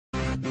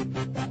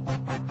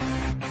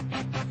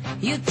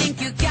You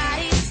think you got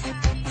it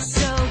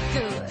so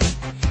good.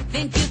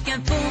 Think you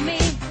can fool me?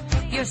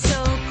 You're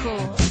so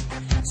cool.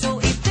 So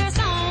if there's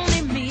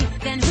only me,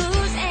 then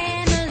who's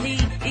Emily?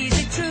 Is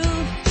it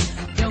true?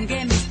 Don't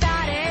get me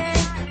started.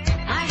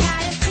 I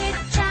had a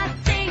chit-chat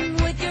thing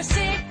with your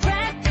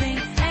secret thing,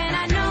 and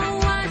I know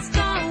what's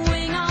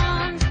going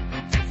on.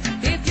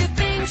 If you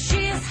think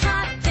she's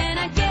hot, then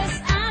I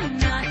guess I'm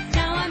not.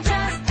 Now I'm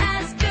just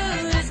as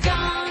good as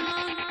gone.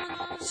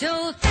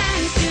 So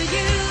thanks to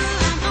you.